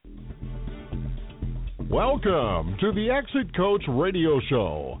Welcome to the Exit Coach Radio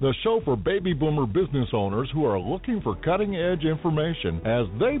Show, the show for baby boomer business owners who are looking for cutting-edge information as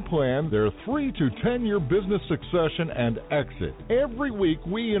they plan their 3 to 10-year business succession and exit. Every week,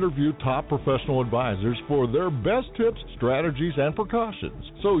 we interview top professional advisors for their best tips, strategies, and precautions,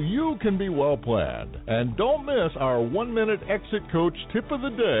 so you can be well-planned. And don't miss our 1-minute Exit Coach tip of the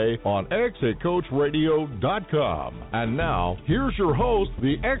day on ExitCoachRadio.com. And now, here's your host,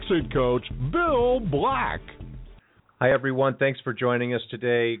 the Exit Coach, Bill Black. Hi, everyone. Thanks for joining us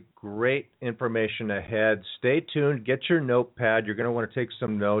today. Great information ahead. Stay tuned. Get your notepad. You're going to want to take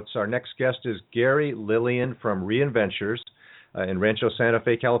some notes. Our next guest is Gary Lillian from Reinventures in Rancho Santa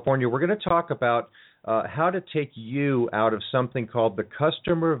Fe, California. We're going to talk about how to take you out of something called the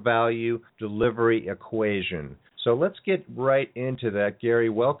customer value delivery equation. So let's get right into that. Gary,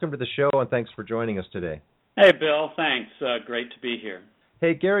 welcome to the show, and thanks for joining us today. Hey, Bill. Thanks. Great to be here.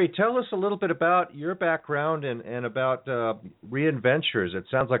 Hey, Gary, tell us a little bit about your background and about Reinventures. It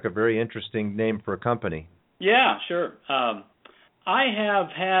sounds like a very interesting name for a company. Yeah, sure. I have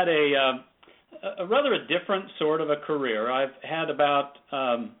had a rather a different sort of a career. I've had about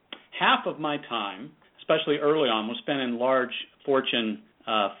half of my time, especially early on, was spent in large Fortune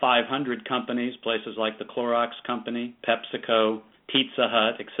 500 companies, places like the Clorox Company, PepsiCo, Pizza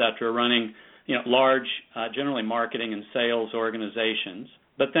Hut, et cetera, running large, generally marketing and sales organizations.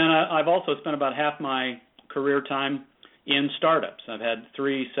 But then I've also spent about half my career time in startups. I've had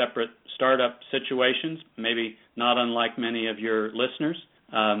 3 separate startup situations, maybe not unlike many of your listeners,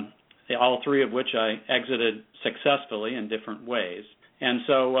 all 3 of which I exited successfully in different ways. And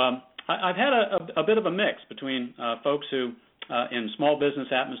so I've had a bit of a mix between folks who in small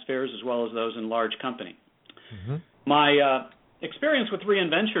business atmospheres as well as those in large company. Mm-hmm. My experience with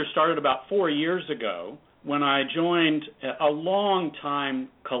Reinventures started about 4 years ago when I joined a long-time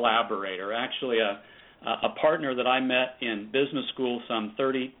collaborator, actually a partner that I met in business school some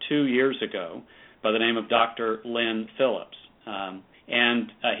 32 years ago by the name of Dr. Lynn Phillips.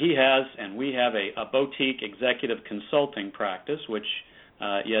 And he has, and we have a boutique executive consulting practice, which,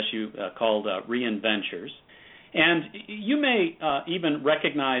 you called Reinventures. And you may even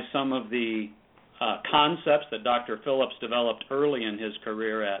recognize some of the concepts that Dr. Phillips developed early in his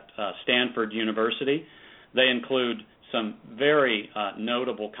career at Stanford University. They include some very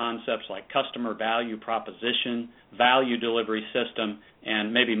notable concepts like customer value proposition, value delivery system,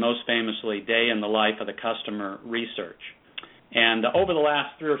 and maybe most famously, day in the life of the customer research. And over the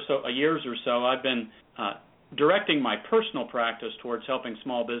last 3 years or so, I've been directing my personal practice towards helping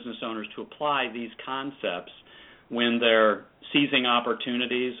small business owners to apply these concepts when they're seizing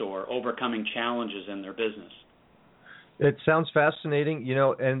opportunities or overcoming challenges in their business. It sounds fascinating,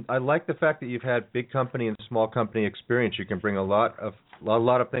 and I like the fact that you've had big company and small company experience. You can bring a lot of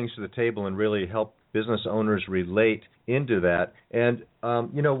things to the table and really help business owners relate into that. And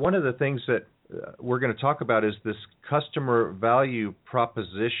one of the things that we're going to talk about is this customer value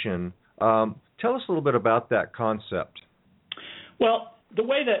proposition. Tell us a little bit about that concept. Well, the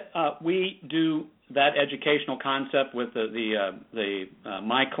way that we do that educational concept with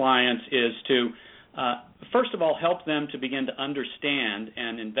my clients is to first of all help them to begin to understand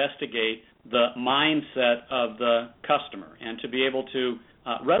and investigate the mindset of the customer, and to be able to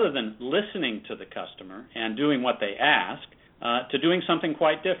rather than listening to the customer and doing what they ask, to doing something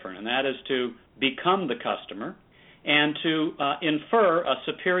quite different, and that is to become the customer and to infer a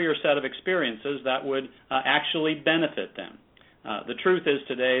superior set of experiences that would actually benefit them. The truth is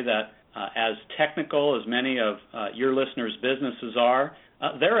today that as technical as many of your listeners' businesses are,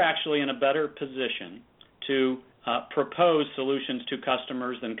 they're actually in a better position to propose solutions to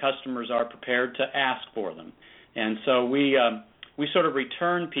customers than customers are prepared to ask for them. And so we sort of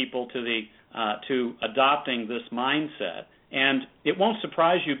return people to adopting this mindset. And it won't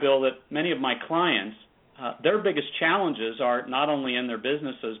surprise you, Bill, that many of my clients, their biggest challenges are not only in their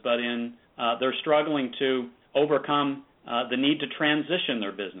businesses, but in they're struggling to overcome the need to transition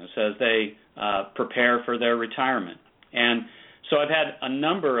their business as they prepare for their retirement. And so I've had a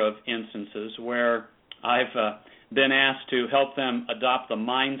number of instances where I've been asked to help them adopt the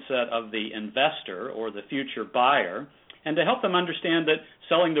mindset of the investor or the future buyer, and to help them understand that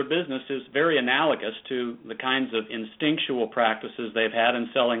selling their business is very analogous to the kinds of instinctual practices they've had in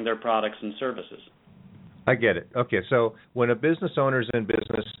selling their products and services. I get it. Okay, so when a business owner's in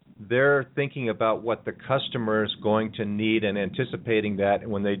business, they're thinking about what the customer is going to need and anticipating that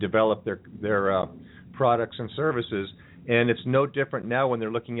when they develop their products and services. And it's no different now when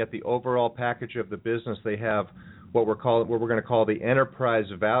they're looking at the overall package of the business. They have what we're going to call the enterprise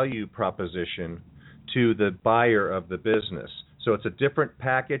value proposition to the buyer of the business. So it's a different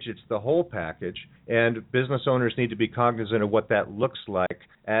package. It's the whole package. And business owners need to be cognizant of what that looks like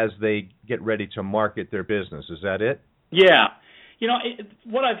as they get ready to market their business. Is that it? Yeah.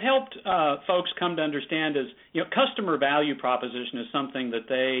 What I've helped folks come to understand is, customer value proposition is something that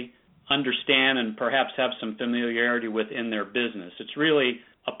they understand and perhaps have some familiarity with in their business. It's really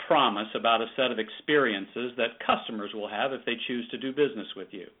a promise about a set of experiences that customers will have if they choose to do business with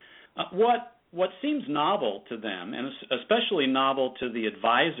you. What seems novel to them, and especially novel to the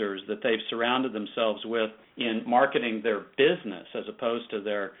advisors that they've surrounded themselves with in marketing their business as opposed to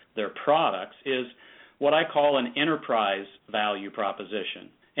their products, is what I call an enterprise value proposition.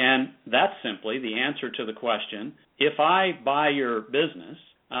 And that's simply the answer to the question, if I buy your business,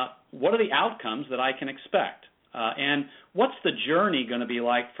 what are the outcomes that I can expect? And what's the journey going to be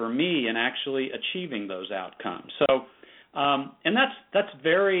like for me in actually achieving those outcomes? So, and that's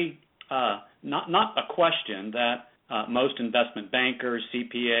very not a question that most investment bankers,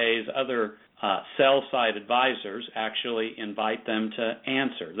 CPAs, other sell-side advisors actually invite them to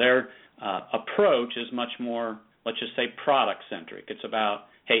answer. Their approach is much more, let's just say, product-centric. It's about,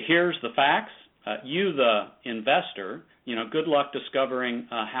 hey, here's the facts. You, the investor, good luck discovering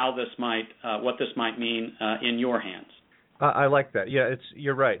what this might mean in your hands. I like that. Yeah,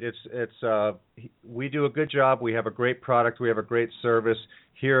 you're right. It's we do a good job. We have a great product. We have a great service.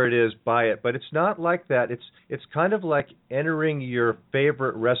 Here it is, buy it. But it's not like that. It's kind of like entering your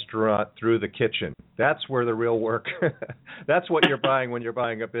favorite restaurant through the kitchen. That's where the real work. That's what you're buying when you're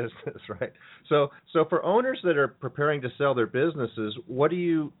buying a business, right? So for owners that are preparing to sell their businesses, what do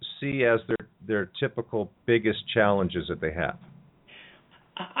you see as their typical biggest challenges that they have?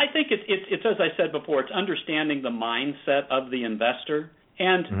 I think it's as I said before, it's understanding the mindset of the investor.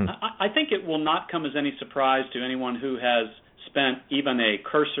 And I think it will not come as any surprise to anyone who has spent even a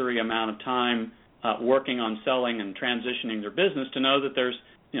cursory amount of time working on selling and transitioning their business to know that there's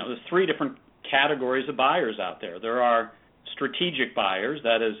three different categories of buyers out there. There are strategic buyers,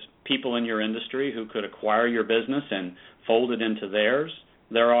 that is, people in your industry who could acquire your business and fold it into theirs.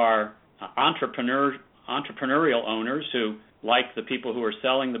 There are entrepreneurial owners who, like the people who are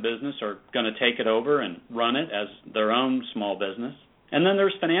selling the business, are going to take it over and run it as their own small business. And then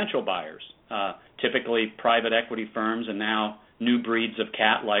there's financial buyers, typically private equity firms and now new breeds of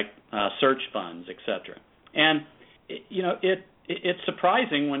cat like search funds, et cetera. And, it's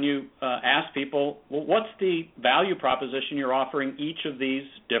surprising when you ask people, well, what's the value proposition you're offering each of these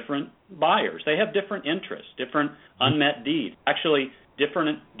different buyers? They have different interests, different unmet needs, actually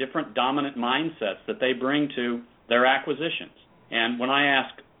different dominant mindsets that they bring to their acquisitions. And when I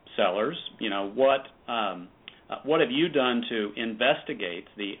ask sellers, what have you done to investigate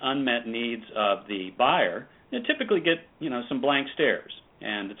the unmet needs of the buyer, you typically get, some blank stares.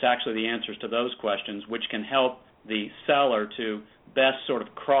 And it's actually the answers to those questions which can help the seller to best sort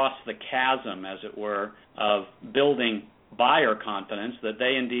of cross the chasm, as it were, of building buyer confidence that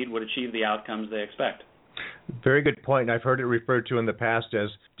they indeed would achieve the outcomes they expect. Very good point. I've heard it referred to in the past as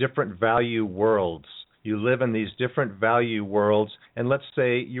different value worlds. You live in these different value worlds, and let's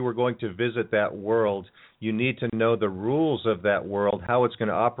say you were going to visit that world. You need to know the rules of that world, how it's going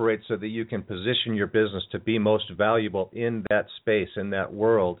to operate so that you can position your business to be most valuable in that space, in that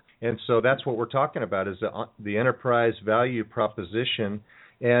world. And so that's what we're talking about, is the enterprise value proposition.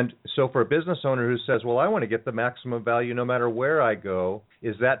 And so for a business owner who says, well, I want to get the maximum value no matter where I go,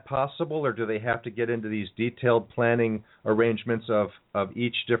 is that possible, or do they have to get into these detailed planning arrangements of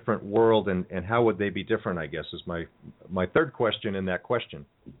each different world, and how would they be different, I guess, is my third question in that question.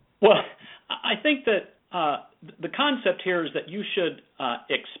 Well, I think that the concept here is that you should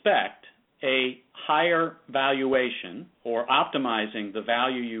expect a higher valuation, or optimizing the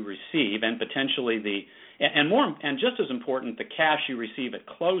value you receive, and potentially and just as important, the cash you receive at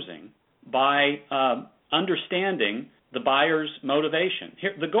closing, by understanding the buyer's motivation.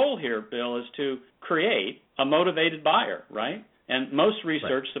 The goal here, Bill, is to create a motivated buyer, right? And most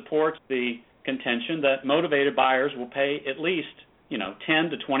research supports the contention that motivated buyers will pay at least 10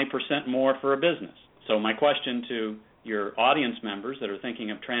 to 20% more for a business. So my question to your audience members that are thinking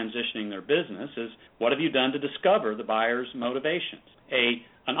of transitioning their business is, what have you done to discover the buyer's motivations?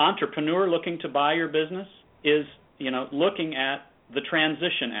 An entrepreneur looking to buy your business is, looking at the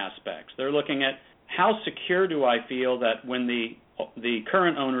transition aspects. They're looking at, how secure do I feel that when the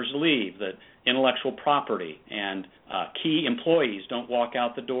current owners leave, that intellectual property and key employees don't walk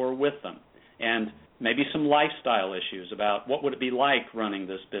out the door with them, and maybe some lifestyle issues about what would it be like running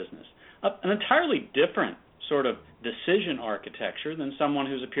this business. An entirely different sort of decision architecture than someone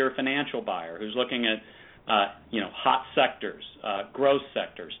who's a pure financial buyer, who's looking at hot sectors, growth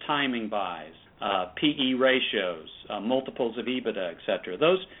sectors, timing buys, PE ratios, multiples of EBITDA, et cetera.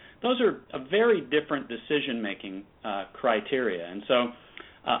 Those are a very different decision-making criteria. And so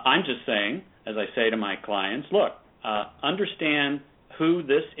I'm just saying, as I say to my clients, look, understand who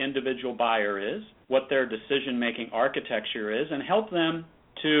this individual buyer is, what their decision-making architecture is, and help them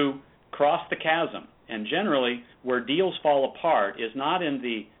to cross the chasm. And generally, where deals fall apart is not in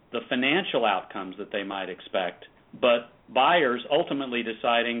the financial outcomes that they might expect, but buyers ultimately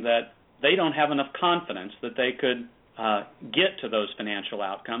deciding that they don't have enough confidence that they could get to those financial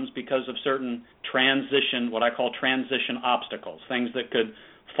outcomes because of certain what I call transition obstacles, things that could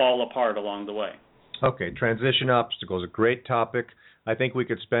fall apart along the way. Okay, transition obstacles, a great topic. I think we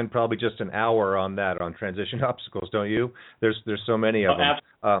could spend probably just an hour on that, on transition obstacles, don't you? There's so many of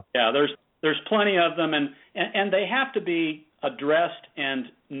them. Yeah, there's plenty of them, and they have to be addressed and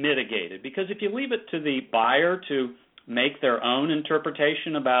mitigated, because if you leave it to the buyer to make their own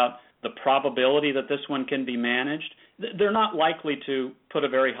interpretation about the probability that this one can be managed, they're not likely to put a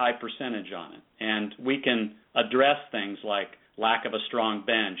very high percentage on it. And we can address things like lack of a strong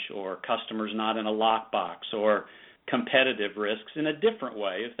bench, or customers not in a lockbox, or competitive risks in a different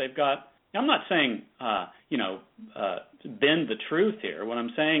way if they've got. I'm not saying bend the truth here. What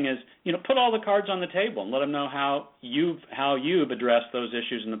I'm saying is, put all the cards on the table and let them know how you've addressed those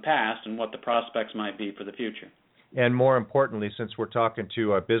issues in the past and what the prospects might be for the future. And more importantly, since we're talking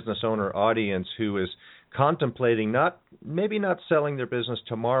to a business owner audience who is contemplating maybe not selling their business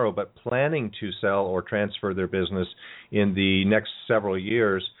tomorrow, but planning to sell or transfer their business in the next several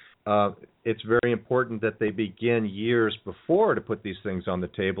years, it's very important that they begin years before to put these things on the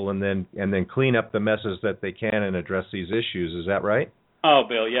table and then clean up the messes that they can and address these issues. Is that right? Oh,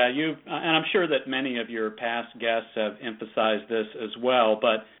 Bill, yeah, and I'm sure that many of your past guests have emphasized this as well,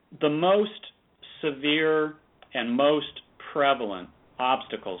 but the most severe and most prevalent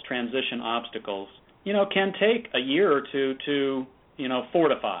obstacles, transition obstacles, can take a year or two to,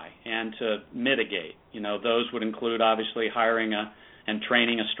 fortify and to mitigate. Those would include obviously hiring and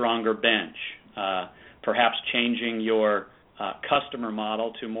training a stronger bench, perhaps changing your customer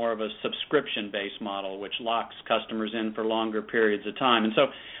model to more of a subscription-based model, which locks customers in for longer periods of time. And so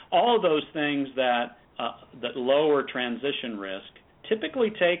all of those things that lower transition risk typically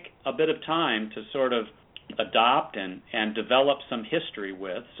take a bit of time to sort of adopt and develop some history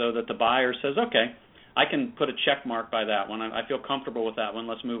with, so that the buyer says, okay, I can put a check mark by that one. I feel comfortable with that one.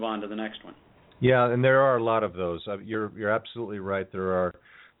 Let's move on to the next one. Yeah, and there are a lot of those. You're absolutely right. There are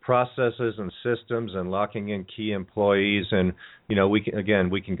processes and systems and locking in key employees, and we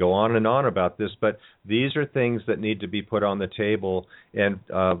can go on and on about this, but these are things that need to be put on the table,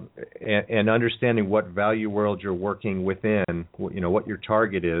 and understanding what value world you're working within, what your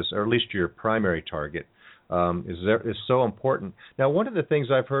target is, or at least your primary target, is so important. Now, one of the things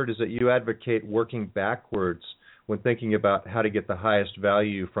I've heard is that you advocate working backwards when thinking about how to get the highest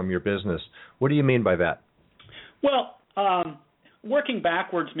value from your business. What do you mean by that? Well, working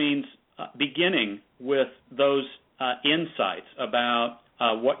backwards means beginning with those insights about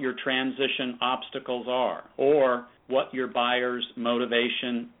what your transition obstacles are, or what your buyer's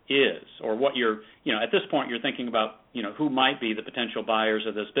motivation is, or what at this point you're thinking about, who might be the potential buyers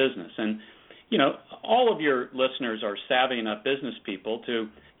of this business. And, all of your listeners are savvy enough business people to,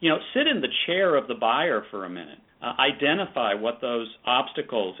 sit in the chair of the buyer for a minute, identify what those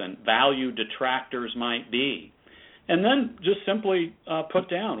obstacles and value detractors might be, and then just simply put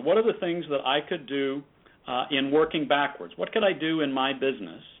down, what are the things that I could do in working backwards? What could I do in my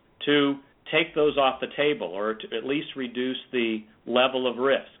business to take those off the table, or to at least reduce the level of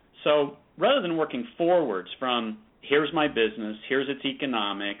risk? So rather than working forwards from here's my business, here's its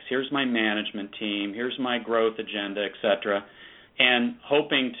economics, here's my management team, here's my growth agenda, et cetera, and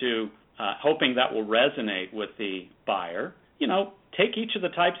hoping that will resonate with the buyer, take each of the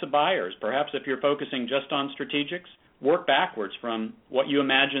types of buyers. Perhaps if you're focusing just on strategics, work backwards from what you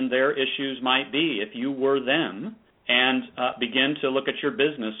imagine their issues might be if you were them, and begin to look at your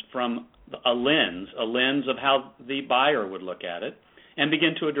business from a lens of how the buyer would look at it, and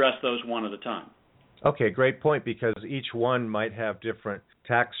begin to address those one at a time. Okay, great point, because each one might have different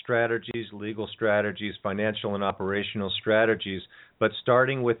tax strategies, legal strategies, financial and operational strategies, but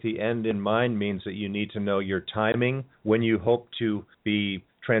starting with the end in mind means that you need to know your timing when you hope to be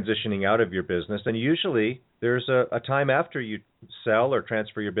transitioning out of your business. And usually there's a time after you sell or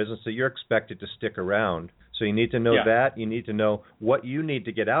transfer your business that you're expected to stick around. So you need to know that. You need to know what you need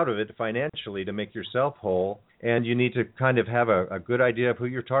to get out of it financially to make yourself whole. And you need to kind of have a good idea of who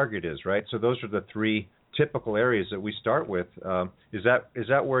your target is, right? So those are the three typical areas that we start with. Is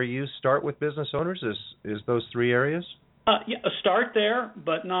that where you start with business owners? Is those three areas? Start there,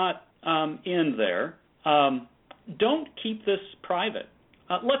 but not in there, don't keep this private.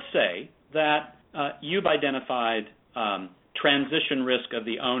 Let's say that you've identified transition risk of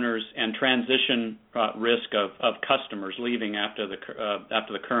the owners and transition risk of customers leaving after the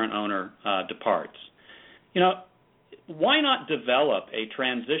current owner departs. Why not develop a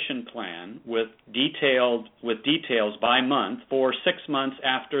transition plan with details by month for 6 months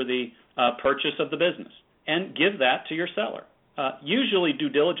after the purchase of the business, and give that to your seller? Usually due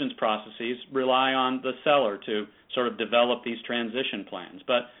diligence processes rely on the seller to sort of develop these transition plans,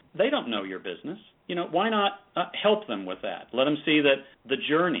 but they don't know your business. Why not help them with that? Let them see that the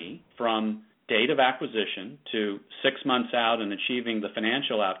journey from date of acquisition to 6 months out and achieving the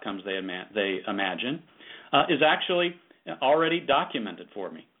financial outcomes they imagine is actually already documented for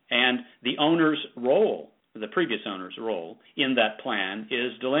me. And the owner's role, the previous owner's role in that plan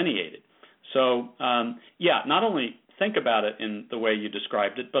is delineated. So, not only think about it in the way you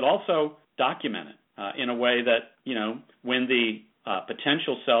described it, but also document it in a way that, when the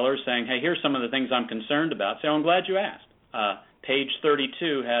potential seller saying, hey, here's some of the things I'm concerned about, say, oh, I'm glad you asked. Page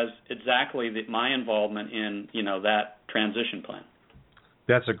 32 has exactly my involvement in, that transition plan.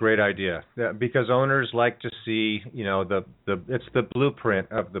 That's a great idea, because owners like to see, it's the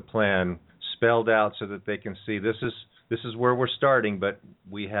blueprint of the plan spelled out so that they can see this is where we're starting, but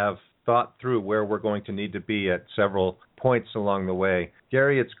we have thought through where we're going to need to be at several points along the way.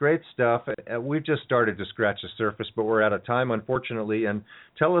 Gary, it's great stuff. We've just started to scratch the surface, but we're out of time, unfortunately. And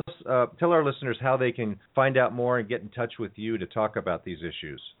tell our listeners how they can find out more and get in touch with you to talk about these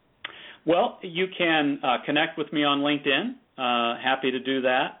issues. Well, you can connect with me on LinkedIn. Happy to do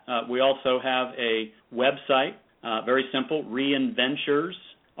that. We also have a website, very simple, Reinventures,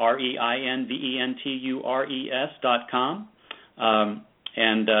 REINVENTURES.com.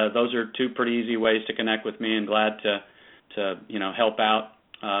 And those are two pretty easy ways to connect with me, and glad to help out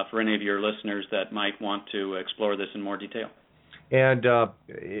for any of your listeners that might want to explore this in more detail. And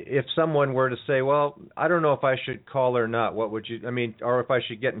if someone were to say, well, I don't know if I should call or not, what would you, or if I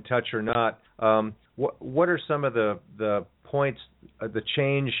should get in touch or not, what are some of the points, the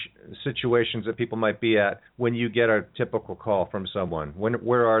change situations that people might be at when you get a typical call from someone?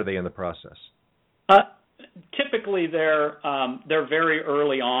 Where are they in the process? Typically, they're very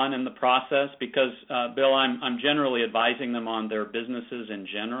early on in the process because, Bill, I'm generally advising them on their businesses in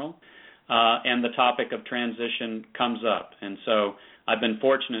general, and the topic of transition comes up. And so I've been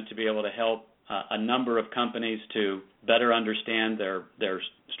fortunate to be able to help a number of companies to better understand their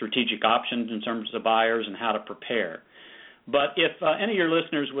strategic options in terms of buyers and how to prepare. But if any of your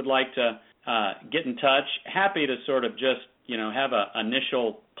listeners would like to get in touch, happy to sort of just have an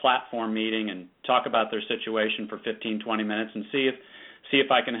initial platform meeting and talk about their situation for 15-20 minutes and see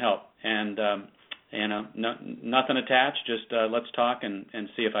if I can help. And nothing attached, just let's talk and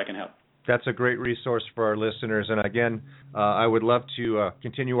see if I can help. That's a great resource for our listeners. And again, I would love to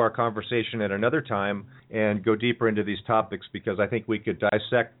continue our conversation at another time and go deeper into these topics, because I think we could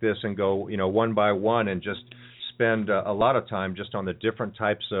dissect this and go, one by one, and just spend a lot of time just on the different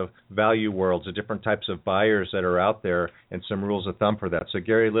types of value worlds, the different types of buyers that are out there, and some rules of thumb for that. So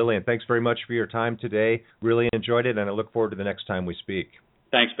Gary Lillian, thanks very much for your time today. Really enjoyed it, and I look forward to the next time we speak.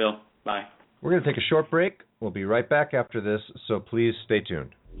 Thanks, Bill. Bye. We're going to take a short break. We'll be right back after this, so please stay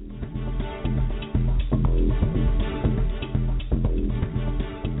tuned.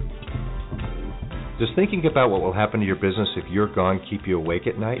 Does thinking about what will happen to your business if you're gone keep you awake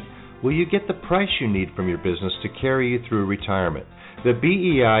at night? Will you get the price you need from your business to carry you through retirement? The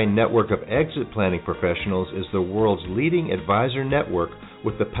BEI network of exit planning professionals is the world's leading advisor network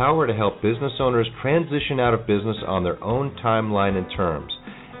with the power to help business owners transition out of business on their own timeline and terms.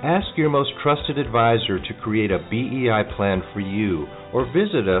 Ask your most trusted advisor to create a BEI plan for you, or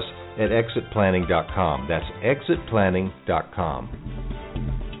visit us at exitplanning.com. That's exitplanning.com.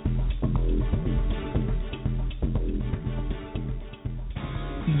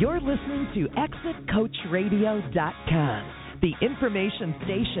 You're listening to ExitCoachRadio.com, the information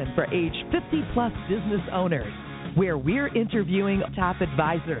station for age 50-plus business owners, where we're interviewing top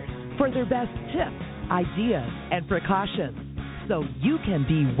advisors for their best tips, ideas, and precautions, so you can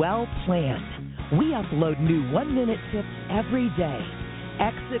be well planned. We upload new 1-minute tips every day.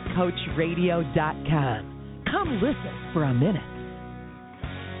 ExitCoachRadio.com. Come listen for a minute.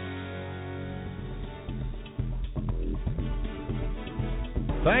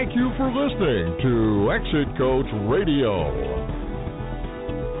 Thank you for listening to Exit Coach Radio.